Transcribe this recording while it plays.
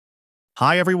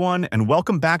Hi everyone, and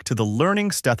welcome back to the Learning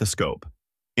Stethoscope.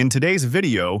 In today's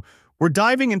video, we're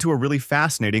diving into a really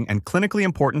fascinating and clinically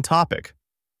important topic: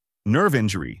 nerve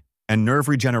injury and nerve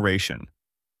regeneration.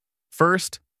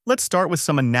 First, let's start with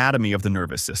some anatomy of the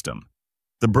nervous system.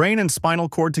 The brain and spinal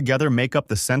cord together make up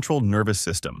the central nervous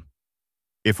system.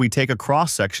 If we take a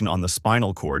cross-section on the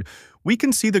spinal cord, we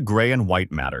can see the gray and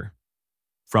white matter.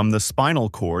 From the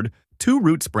spinal cord, two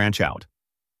roots branch out: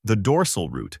 the dorsal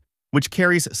root, which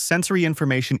carries sensory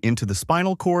information into the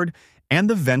spinal cord, and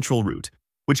the ventral root,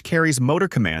 which carries motor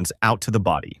commands out to the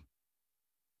body.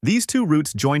 These two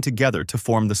roots join together to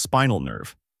form the spinal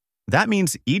nerve. That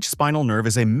means each spinal nerve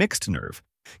is a mixed nerve,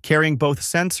 carrying both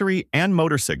sensory and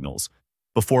motor signals,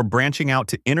 before branching out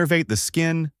to innervate the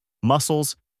skin,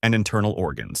 muscles, and internal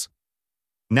organs.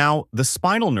 Now, the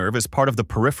spinal nerve is part of the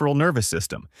peripheral nervous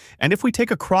system, and if we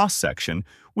take a cross-section,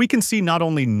 we can see not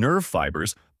only nerve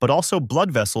fibers, but also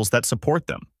blood vessels that support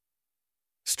them.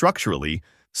 Structurally,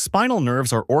 spinal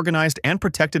nerves are organized and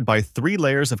protected by 3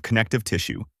 layers of connective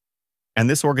tissue. And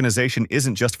this organization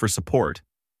isn't just for support,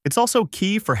 it's also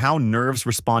key for how nerves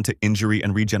respond to injury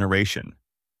and regeneration.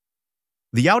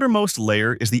 The outermost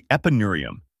layer is the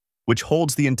epineurium, which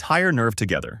holds the entire nerve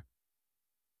together.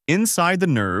 Inside the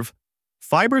nerve,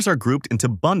 fibers are grouped into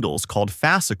bundles called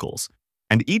fascicles,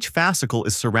 and each fascicle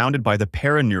is surrounded by the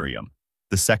perineurium,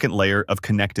 the second layer of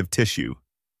connective tissue.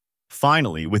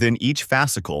 Finally, within each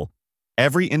fascicle,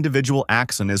 every individual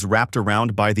axon is wrapped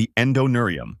around by the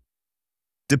endoneurium.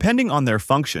 Depending on their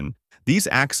function, these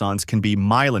axons can be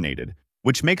myelinated,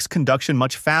 which makes conduction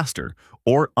much faster,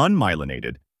 or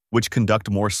unmyelinated, which conduct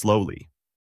more slowly.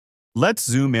 Let's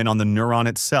zoom in on the neuron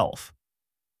itself.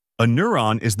 A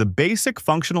neuron is the basic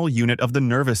functional unit of the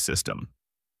nervous system.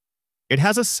 It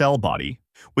has a cell body,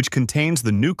 which contains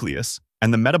the nucleus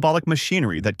and the metabolic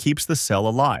machinery that keeps the cell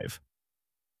alive.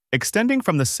 Extending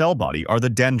from the cell body are the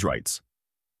dendrites,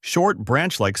 short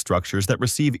branch-like structures that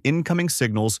receive incoming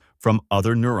signals from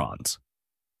other neurons.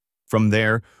 From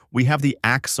there, we have the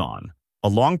axon, a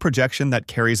long projection that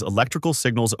carries electrical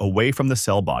signals away from the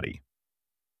cell body.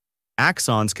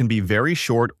 Axons can be very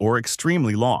short or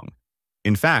extremely long.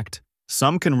 In fact,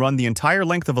 some can run the entire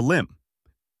length of a limb.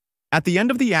 At the end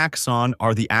of the axon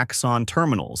are the axon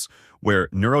terminals, where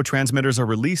neurotransmitters are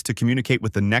released to communicate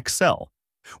with the next cell,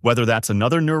 whether that's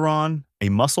another neuron, a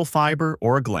muscle fiber,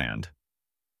 or a gland.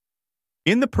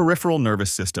 In the peripheral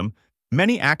nervous system,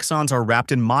 many axons are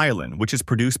wrapped in myelin, which is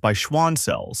produced by Schwann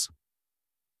cells.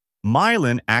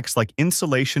 Myelin acts like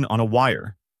insulation on a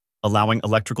wire, allowing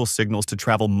electrical signals to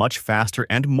travel much faster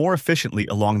and more efficiently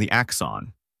along the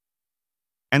axon.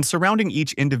 And surrounding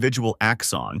each individual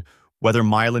axon, whether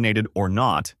myelinated or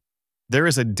not, there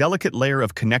is a delicate layer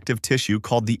of connective tissue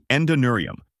called the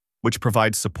endoneurium, which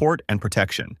provides support and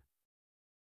protection.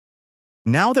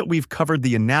 Now that we've covered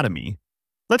the anatomy,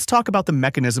 let's talk about the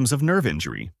mechanisms of nerve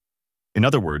injury. In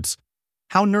other words,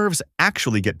 how nerves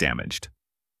actually get damaged.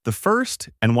 The first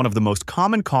and one of the most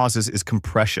common causes is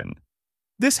compression.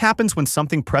 This happens when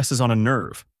something presses on a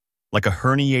nerve, like a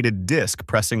herniated disc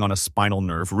pressing on a spinal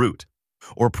nerve root,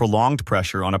 or prolonged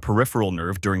pressure on a peripheral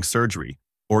nerve during surgery,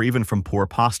 or even from poor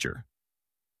posture.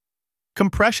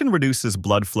 Compression reduces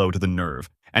blood flow to the nerve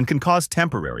and can cause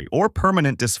temporary or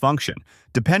permanent dysfunction,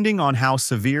 depending on how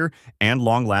severe and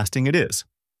long-lasting it is.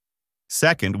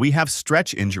 Second, we have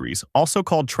stretch injuries, also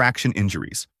called traction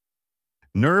injuries.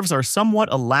 Nerves are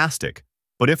somewhat elastic,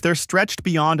 but if they're stretched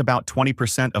beyond about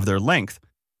 20% of their length,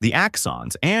 the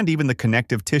axons and even the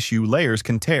connective tissue layers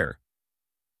can tear.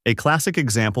 A classic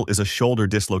example is a shoulder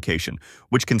dislocation,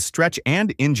 which can stretch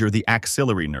and injure the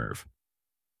axillary nerve.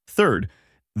 Third,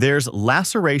 there's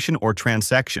laceration or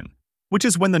transection, which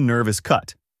is when the nerve is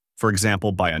cut, for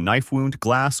example by a knife wound,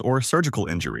 glass, or surgical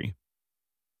injury.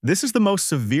 This is the most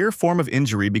severe form of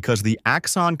injury because the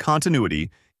axon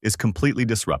continuity is completely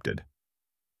disrupted.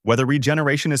 Whether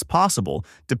regeneration is possible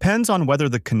depends on whether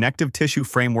the connective tissue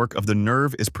framework of the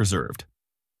nerve is preserved.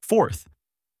 Fourth,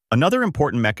 another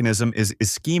important mechanism is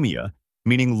ischemia,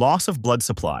 meaning loss of blood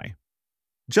supply.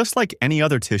 Just like any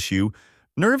other tissue,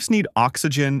 nerves need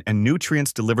oxygen and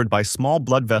nutrients delivered by small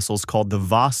blood vessels called the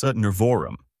vasa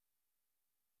nervorum.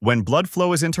 When blood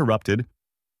flow is interrupted,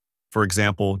 for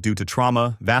example due to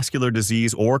trauma, vascular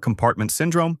disease, or compartment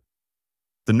syndrome,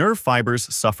 the nerve fibers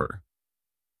suffer.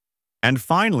 And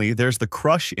finally, there's the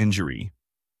crush injury.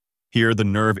 Here, the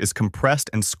nerve is compressed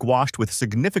and squashed with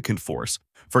significant force,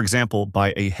 for example,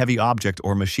 by a heavy object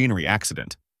or machinery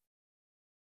accident.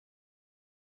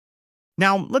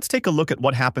 Now, let's take a look at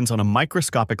what happens on a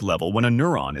microscopic level when a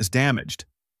neuron is damaged.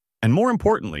 And more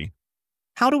importantly,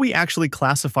 how do we actually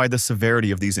classify the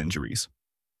severity of these injuries?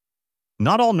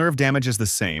 Not all nerve damage is the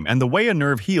same, and the way a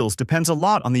nerve heals depends a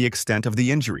lot on the extent of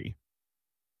the injury.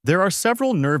 There are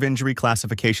several nerve injury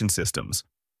classification systems.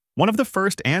 One of the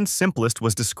first and simplest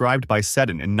was described by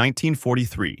Seddon in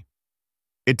 1943.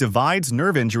 It divides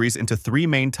nerve injuries into three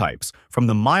main types, from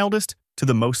the mildest to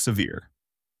the most severe.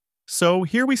 So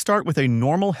here we start with a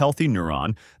normal healthy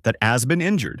neuron that has been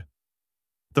injured.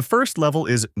 The first level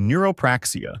is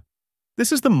neuropraxia.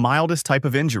 This is the mildest type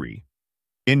of injury.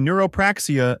 In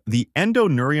neuropraxia, the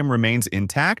endoneurium remains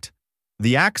intact,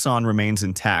 the axon remains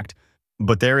intact,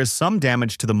 but there is some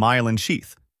damage to the myelin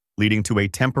sheath, leading to a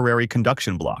temporary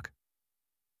conduction block.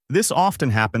 This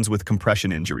often happens with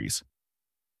compression injuries.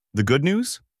 The good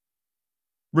news?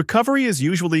 Recovery is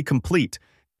usually complete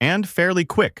and fairly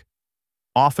quick,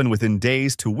 often within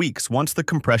days to weeks once the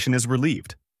compression is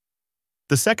relieved.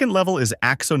 The second level is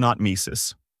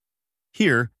axonotmesis.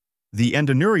 Here, the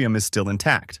endoneurium is still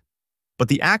intact, but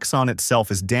the axon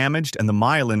itself is damaged and the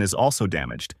myelin is also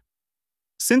damaged.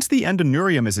 Since the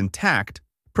endoneurium is intact,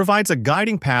 provides a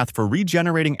guiding path for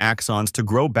regenerating axons to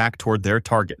grow back toward their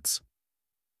targets.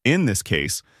 In this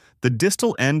case, the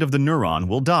distal end of the neuron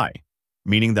will die,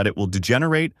 meaning that it will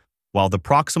degenerate while the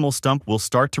proximal stump will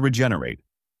start to regenerate.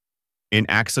 In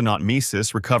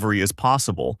axonotmesis, recovery is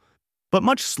possible, but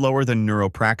much slower than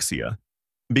neuropraxia,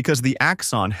 because the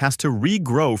axon has to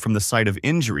regrow from the site of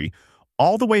injury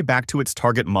all the way back to its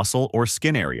target muscle or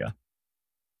skin area.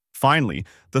 Finally,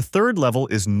 the third level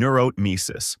is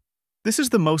neurotmesis. This is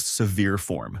the most severe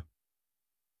form.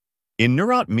 In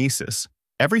neurotmesis,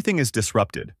 everything is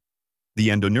disrupted. The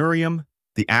endoneurium,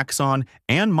 the axon,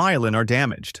 and myelin are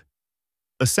damaged.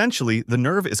 Essentially, the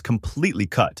nerve is completely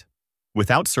cut.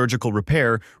 Without surgical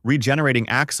repair, regenerating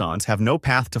axons have no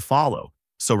path to follow,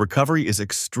 so recovery is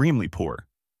extremely poor.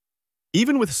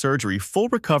 Even with surgery, full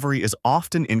recovery is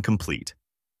often incomplete,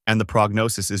 and the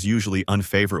prognosis is usually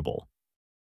unfavorable.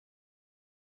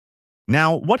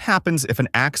 Now, what happens if an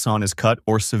axon is cut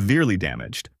or severely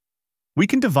damaged? We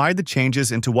can divide the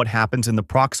changes into what happens in the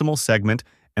proximal segment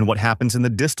and what happens in the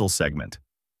distal segment.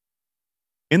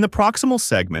 In the proximal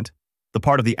segment, the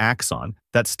part of the axon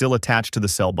that's still attached to the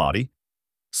cell body,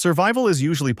 survival is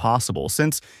usually possible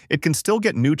since it can still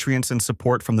get nutrients and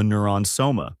support from the neuron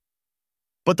soma.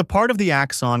 But the part of the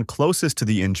axon closest to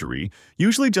the injury,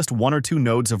 usually just one or two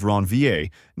nodes of Ranvier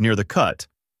near the cut,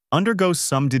 undergoes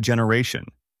some degeneration.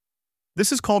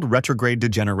 This is called retrograde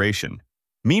degeneration.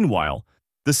 Meanwhile,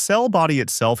 the cell body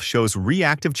itself shows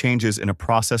reactive changes in a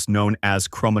process known as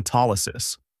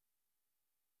chromatolysis.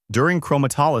 During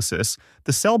chromatolysis,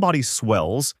 the cell body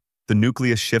swells, the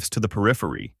nucleus shifts to the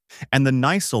periphery, and the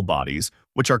nical bodies,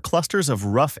 which are clusters of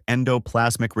rough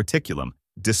endoplasmic reticulum,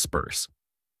 disperse.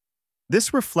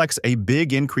 This reflects a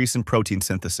big increase in protein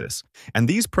synthesis, and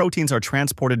these proteins are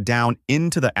transported down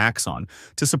into the axon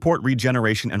to support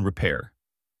regeneration and repair.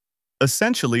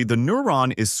 Essentially, the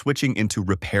neuron is switching into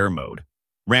repair mode,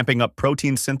 ramping up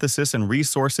protein synthesis and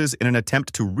resources in an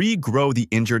attempt to regrow the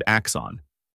injured axon.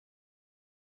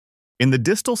 In the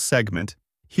distal segment,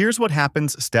 here's what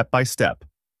happens step by step.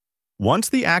 Once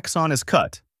the axon is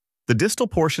cut, the distal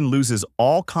portion loses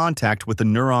all contact with the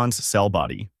neuron's cell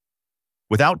body.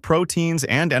 Without proteins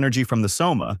and energy from the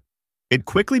soma, it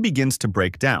quickly begins to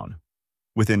break down.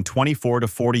 Within 24 to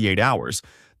 48 hours,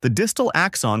 the distal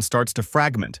axon starts to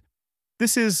fragment.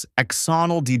 This is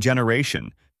axonal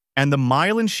degeneration, and the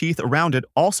myelin sheath around it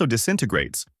also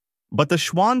disintegrates. But the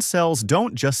Schwann cells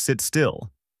don't just sit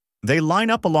still. They line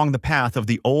up along the path of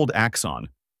the old axon,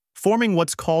 forming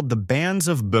what's called the bands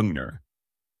of Bungner.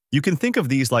 You can think of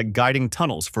these like guiding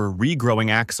tunnels for regrowing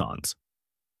axons.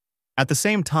 At the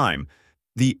same time,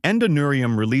 the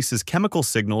endoneurium releases chemical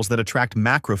signals that attract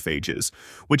macrophages,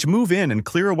 which move in and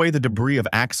clear away the debris of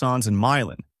axons and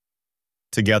myelin.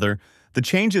 Together, the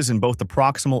changes in both the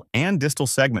proximal and distal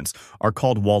segments are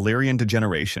called Wallerian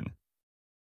degeneration.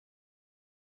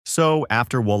 So,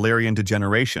 after Wallerian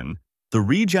degeneration, the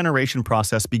regeneration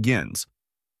process begins.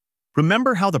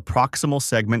 Remember how the proximal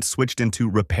segment switched into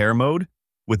repair mode,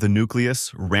 with the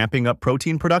nucleus ramping up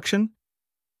protein production?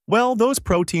 Well, those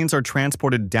proteins are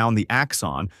transported down the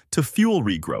axon to fuel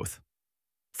regrowth.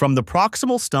 From the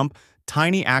proximal stump,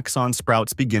 tiny axon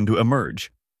sprouts begin to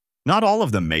emerge. Not all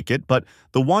of them make it, but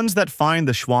the ones that find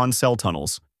the Schwann cell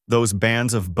tunnels, those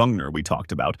bands of Bungner we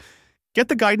talked about, get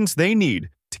the guidance they need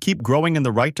to keep growing in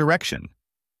the right direction.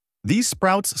 These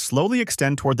sprouts slowly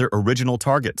extend toward their original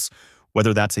targets,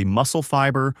 whether that's a muscle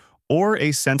fiber or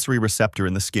a sensory receptor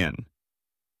in the skin.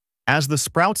 As the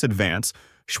sprouts advance,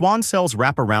 Schwann cells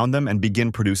wrap around them and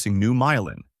begin producing new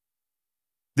myelin.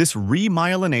 This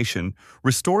remyelination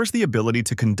restores the ability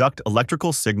to conduct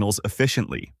electrical signals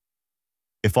efficiently.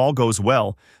 If all goes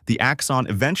well, the axon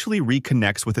eventually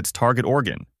reconnects with its target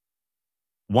organ.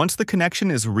 Once the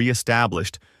connection is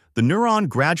re-established, the neuron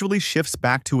gradually shifts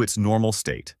back to its normal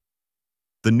state.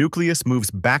 The nucleus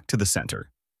moves back to the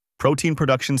center. Protein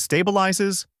production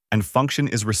stabilizes, and function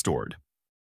is restored.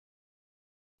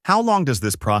 How long does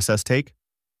this process take?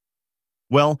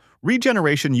 Well,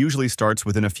 regeneration usually starts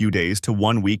within a few days to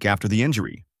 1 week after the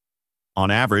injury. On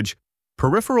average,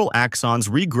 peripheral axons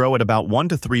regrow at about 1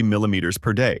 to 3 millimeters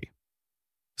per day.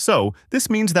 So, this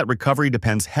means that recovery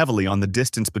depends heavily on the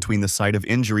distance between the site of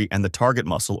injury and the target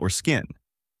muscle or skin.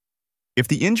 If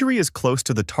the injury is close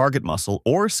to the target muscle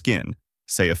or skin,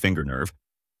 say a finger nerve,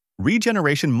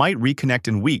 regeneration might reconnect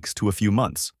in weeks to a few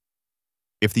months.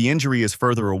 If the injury is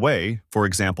further away, for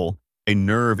example, a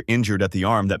nerve injured at the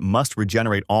arm that must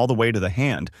regenerate all the way to the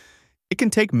hand, it can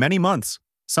take many months,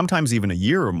 sometimes even a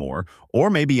year or more, or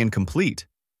may be incomplete.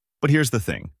 But here's the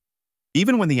thing.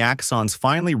 Even when the axons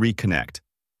finally reconnect,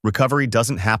 recovery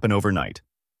doesn't happen overnight.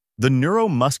 The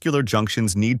neuromuscular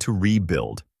junctions need to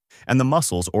rebuild, and the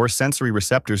muscles or sensory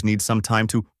receptors need some time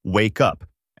to wake up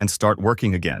and start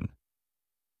working again.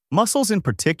 Muscles in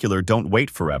particular don't wait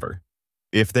forever.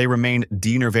 If they remain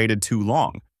denervated too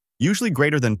long, usually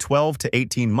greater than 12 to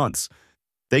 18 months,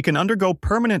 they can undergo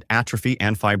permanent atrophy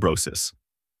and fibrosis.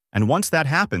 And once that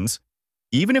happens,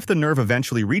 even if the nerve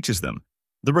eventually reaches them,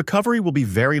 the recovery will be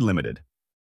very limited.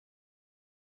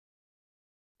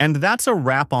 And that's a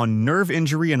wrap on nerve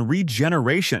injury and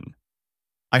regeneration.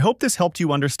 I hope this helped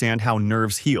you understand how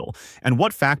nerves heal and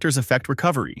what factors affect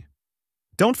recovery.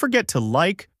 Don't forget to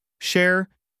like, share,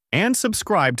 and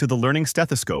subscribe to the Learning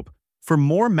Stethoscope for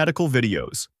more medical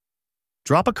videos.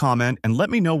 Drop a comment and let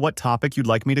me know what topic you'd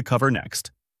like me to cover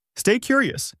next. Stay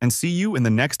curious and see you in the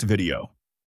next video.